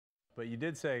But you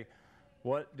did say,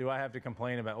 what do I have to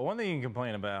complain about? Well, one thing you can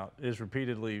complain about is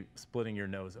repeatedly splitting your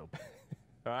nose open.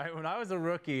 All right, when I was a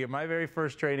rookie, at my very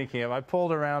first training camp, I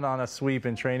pulled around on a sweep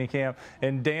in training camp,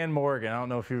 and Dan Morgan, I don't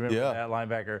know if you remember that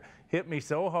linebacker, hit me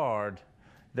so hard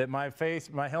that my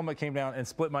helmet came down and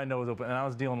split my nose open, and I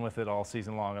was dealing with it all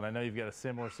season long. And I know you've got a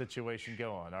similar situation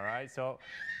going, all right? So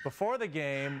before the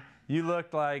game, you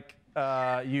looked like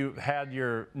you had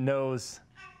your nose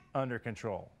under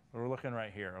control. We're looking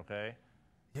right here, okay?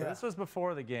 Yeah. So this was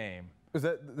before the game. Is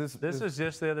that this was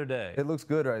just the other day. It looks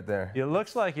good right there. It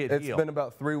looks like it's healed. Been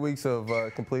about 3 weeks of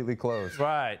completely closed.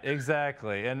 Right,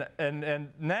 exactly. And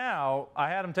now I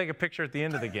had him take a picture at the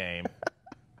end of the game.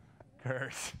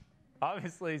 Kurt,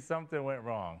 obviously something went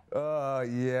wrong.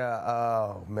 Yeah.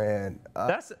 Oh man.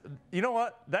 You know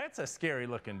what? That's a scary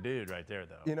looking dude right there,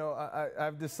 though. You know,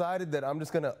 I've decided that I'm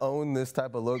just gonna own this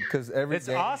type of look because it's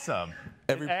awesome.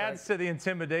 It adds to the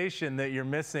intimidation that you're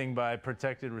missing by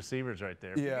protected receivers right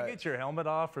there. If you get your helmet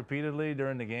off repeatedly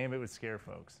during the game, it would scare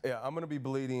folks. Yeah, I'm going to be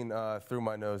bleeding through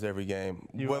my nose every game.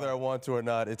 Whether I want to or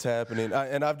not, it's happening.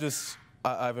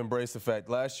 I've embraced the fact.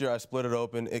 Last year, I split it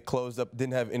open. It closed up,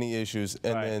 didn't have any issues.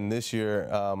 And then this year,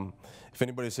 if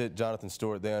anybody's hit Jonathan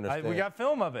Stewart, they understand. We got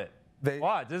film of it.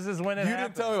 Watch, this is when it happened. You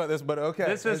didn't tell me about this, but okay.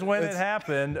 This is when it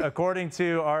happened, according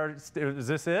to our – is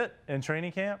this it in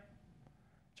training camp?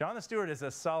 Jonathan Stewart is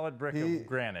a solid brick of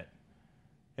granite.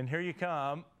 And here you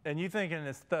come, and you thinking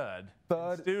it's thud.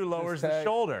 Stu lowers the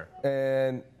shoulder.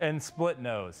 And split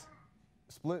nose.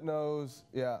 Split nose,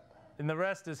 yeah. And the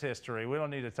rest is history. We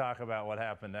don't need to talk about what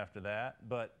happened after that.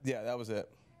 But yeah, that was it.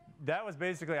 That was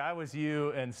basically, I was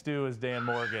you and Stu was Dan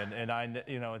Morgan, and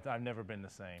I've never been the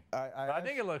same. I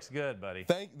think it looks good, buddy.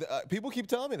 People keep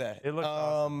telling me that. It looks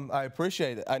awesome. I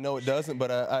appreciate it. I know it doesn't, but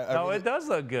no, it does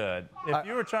look good. If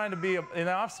you were trying to be in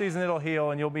the off season, it'll heal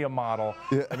and you'll be a model,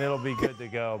 and it'll be good to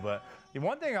go. But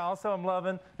one thing I also am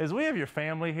loving is we have your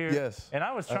family here. Yes. And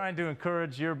I was trying to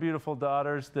encourage your beautiful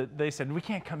daughters that they said, we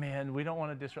can't come in. We don't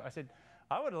want to disrupt. I said,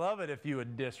 I would love it if you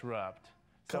would disrupt.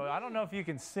 So I don't know if you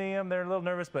can see them. They're a little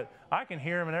nervous, but I can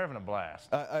hear them, and they're having a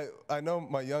blast. I know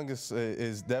my youngest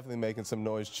is definitely making some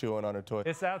noise chewing on her toy.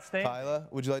 It's outstanding. Kyla,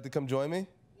 would you like to come join me?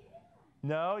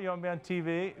 No, you want to be on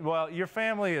TV? Well, your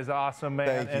family is awesome, man.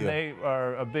 Thank you. And they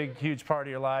are a big, huge part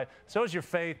of your life. So is your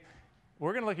faith.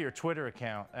 We're going to look at your Twitter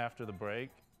account after the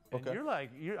break. And you're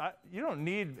like, you don't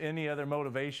need any other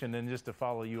motivation than just to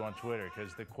follow you on Twitter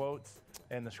because the quotes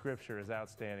and the scripture is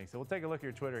outstanding. So we'll take a look at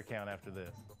your Twitter account after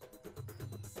this.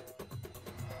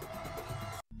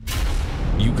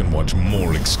 You can watch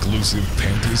more exclusive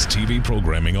Panthers TV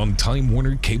programming on Time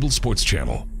Warner Cable Sports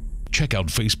Channel. Check out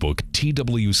Facebook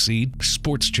TWC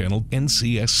Sports Channel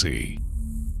NCSC.